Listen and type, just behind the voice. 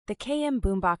The KLIM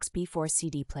Boombox B4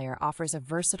 CD player offers a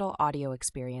versatile audio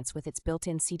experience with its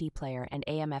built-in CD player and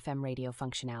AM/FM radio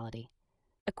functionality.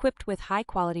 Equipped with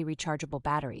high-quality rechargeable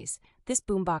batteries, this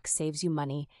boombox saves you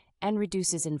money and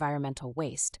reduces environmental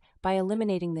waste by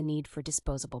eliminating the need for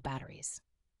disposable batteries.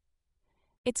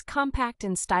 Its compact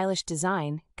and stylish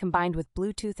design, combined with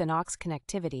Bluetooth and AUX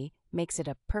connectivity, makes it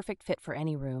a perfect fit for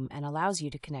any room and allows you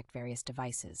to connect various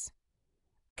devices.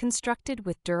 Constructed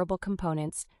with durable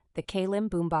components, the KLIM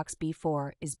Boombox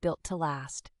B4 is built to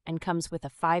last and comes with a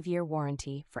 5-year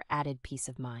warranty for added peace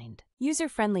of mind.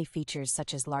 User-friendly features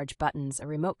such as large buttons, a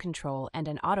remote control, and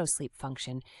an autosleep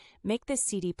function make this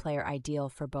CD player ideal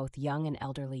for both young and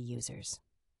elderly users.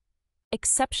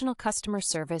 Exceptional customer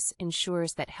service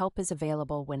ensures that help is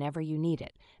available whenever you need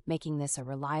it, making this a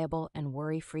reliable and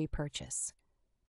worry-free purchase.